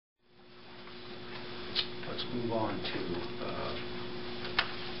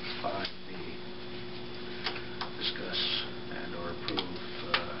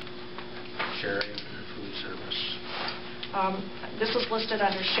listed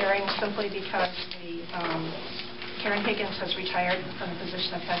under sharing simply because Karen Higgins has retired from the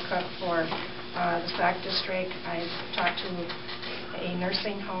position of head cook for the SAC district. I've talked to a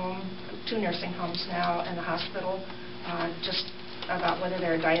nursing home, 2 nursing homes now, and the hospital, just about whether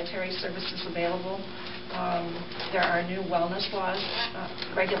there are dietary services available. There are new wellness laws,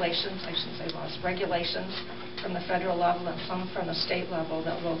 regulations, I shouldn't say laws, regulations from the federal level and some from the state level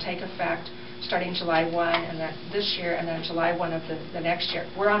that will take effect starting July 1 and then this year and then July 1 of the next year.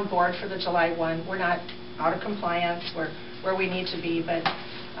 We're on board for the July 1. We're not out of compliance. We're where we need to be, but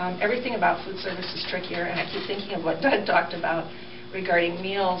everything about food service is trickier, and I keep thinking of what Doug talked about regarding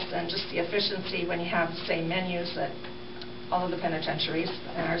meals and just the efficiency when you have the same menus at all of the penitentiaries,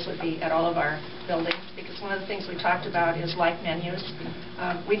 and ours would be at all of our buildings, because one of the things we talked about is like menus.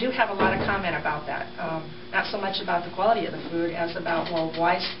 We do have a lot of comment about that, not so much about the quality of the food as about, well,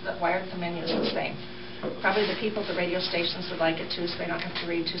 why are the menus the same? Probably the people at the radio stations would like it too, so they don't have to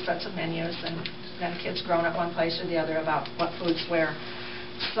read 2 sets of menus, and then kids grown up one place or the other about what foods where.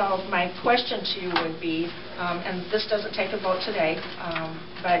 So my question to you would be, and this doesn't take a vote today,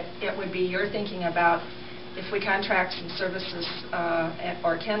 but it would be your thinking about if we contract some services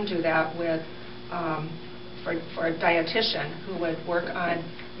or can do that with for a dietitian who would work on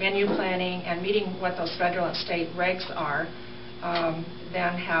menu planning and meeting what those federal and state regs are,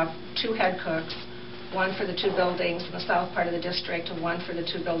 then have 2 head cooks, 1 for the 2 buildings in the south part of the district and 1 for the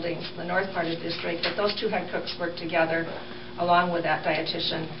 2 buildings in the north part of the district, that those 2 head cooks work together along with that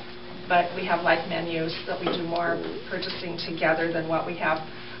dietitian, but we have like menus, that we do more purchasing together than what we have.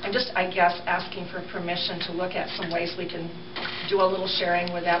 I'm just, I guess, asking for permission to look at some ways we can do a little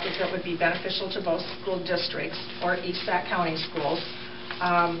sharing with that would be beneficial to both school districts or East Sac County schools.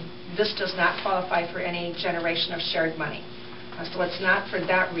 This does not qualify for any generation of shared money. So it's not for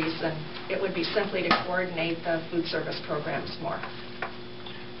that reason. It would be simply to coordinate the food service programs more.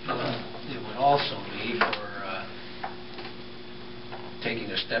 It would also be for taking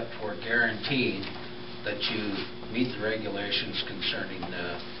a step toward guaranteeing that you meet the regulations concerning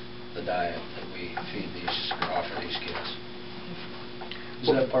the diet that we feed these or offer these kids.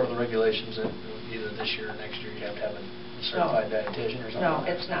 Is that part of the regulations that either this year or next year you have to have a certified dietitian or something? No,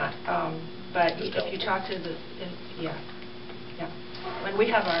 it's not. But if you talk to the, yeah. When we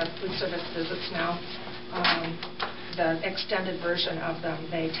have our food service visits now, the extended version of them,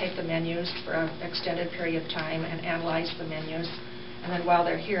 they take the menus for an extended period of time and analyze the menus. And then while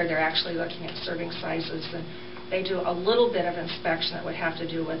they're here, they're actually looking at serving sizes. And they do a little bit of inspection that would have to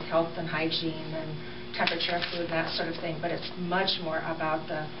do with health and hygiene and temperature of food and that sort of thing. But it's much more about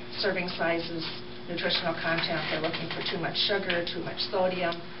the serving sizes, nutritional content. They're looking for too much sugar, too much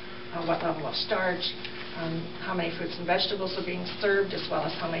sodium, what level of starch, how many fruits and vegetables are being served, as well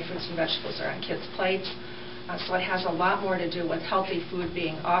as how many fruits and vegetables are on kids' plates. So it has a lot more to do with healthy food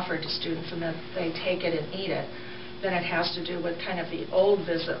being offered to students and that they take it and eat it than it has to do with kind of the old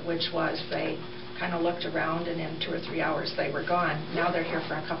visit, which was they kind of looked around and in 2 or 3 hours they were gone. Now they're here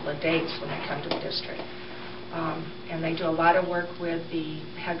for a couple of days when they come to the district. And they do a lot of work with the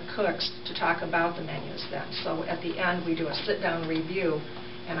head cooks to talk about the menus then. So at the end we do a sit-down review,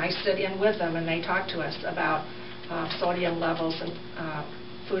 and I sit in with them and they talk to us about sodium levels and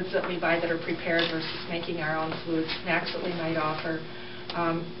foods that we buy that are prepared versus making our own foods, snacks that we might offer.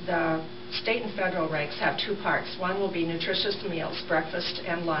 The state and federal regs have 2 parts. One will be nutritious meals, breakfast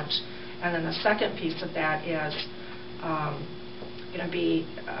and lunch. And then the second piece of that is going to be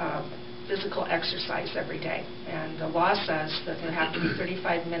physical exercise every day. And the law says that there have to be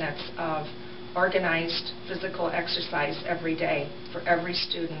 35 minutes of organized physical exercise every day for every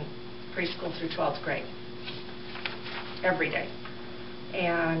student, preschool through 12th grade. Every day.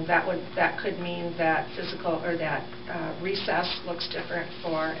 And that could mean that physical or that recess looks different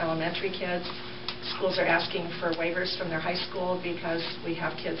for elementary kids. Schools are asking for waivers from their high school because we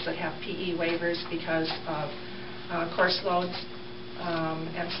have kids that have PE waivers because of course loads.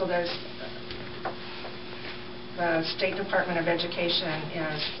 And so there's the State Department of Education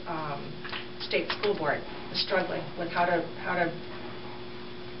is state school board is struggling with how to have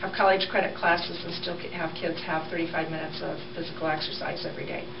college credit classes and still have kids have 35 minutes of physical exercise every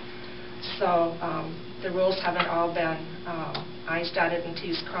day. So the rules haven't all been I's dotted and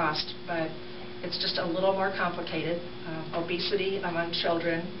T's crossed, but it's just a little more complicated. Obesity among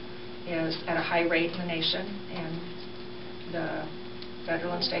children is at a high rate in the nation, and the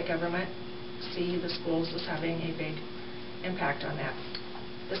federal and state government see the schools as having a big impact on that.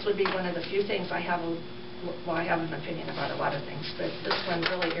 This would be one of the few things I have an opinion about a lot of things, but this one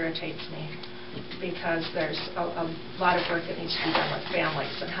really irritates me because there's a lot of work that needs to be done with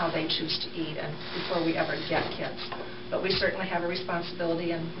families and how they choose to eat and before we ever get kids. But we certainly have a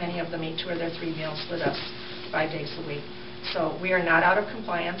responsibility, and many of them eat 2 or 3 meals with us 5 days a week. So we are not out of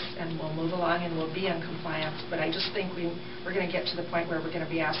compliance, and we'll move along and we'll be in compliance. But I just think we're going to get to the point where we're going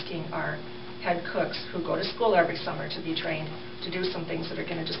to be asking our head cooks who go to school every summer to be trained to do some things that are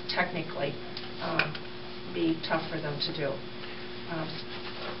going to just technically be tough for them to do.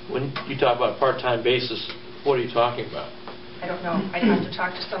 When you talk about part-time basis, what are you talking about? I don't know. I'd have to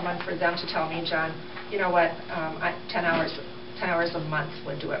talk to someone for them to tell me, John, you know what, 10 hours a month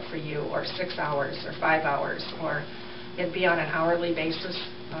would do it for you, or 6 hours, or 5 hours, or it'd be on an hourly basis,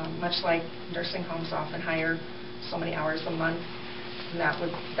 much like nursing homes often hire so many hours a month. And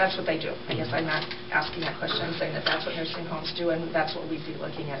that's what they do. I guess I'm not asking that question. I'm saying that that's what nursing homes do, and that's what we'd be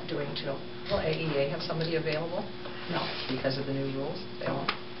looking at doing too. Will AEA have somebody available? No. Because of the new rules? They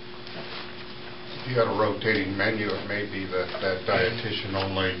won't. If you had a rotating menu, it may be that that dietitian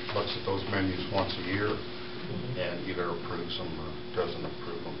only looks at those menus once a year and either approves them or doesn't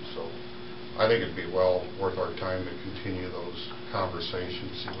approve them. So I think it'd be well worth our time to continue those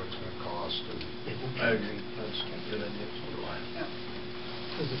conversations, see what it's going to cost. I agree. That's a good idea. So do I.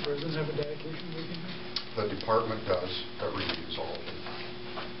 Does the president have a dietitian working there? The department does, that reviews all of them.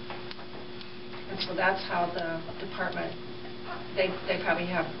 And so that's how the department, they probably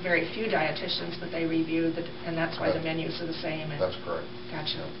have very few dietitians that they review, and that's why the menus are the same. That's correct.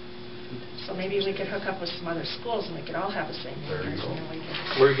 Gotcha. So maybe we could hook up with some other schools and we could all have the same There you menus. go. And then we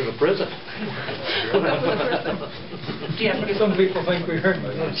could Where's the prison? hook up with a prison. Do you have Some people think we heard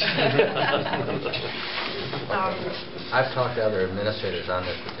much. I've talked to other administrators on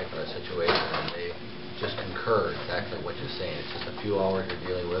this particular situation, and they just concur exactly what you're saying. It's just a few hours you're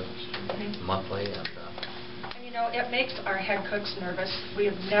dealing with monthly. And you know, it makes our head cooks nervous. We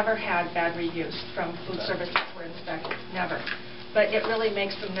have never had bad reviews from food services that were inspected, never. But it really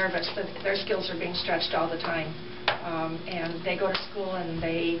makes them nervous that their skills are being stretched all the time. And they go to school and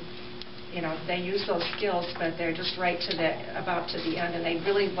they use those skills, but they're just about to the end, and they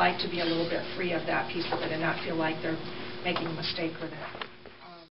really like to be a little bit free of that piece of it and not feel like they're making a mistake with it.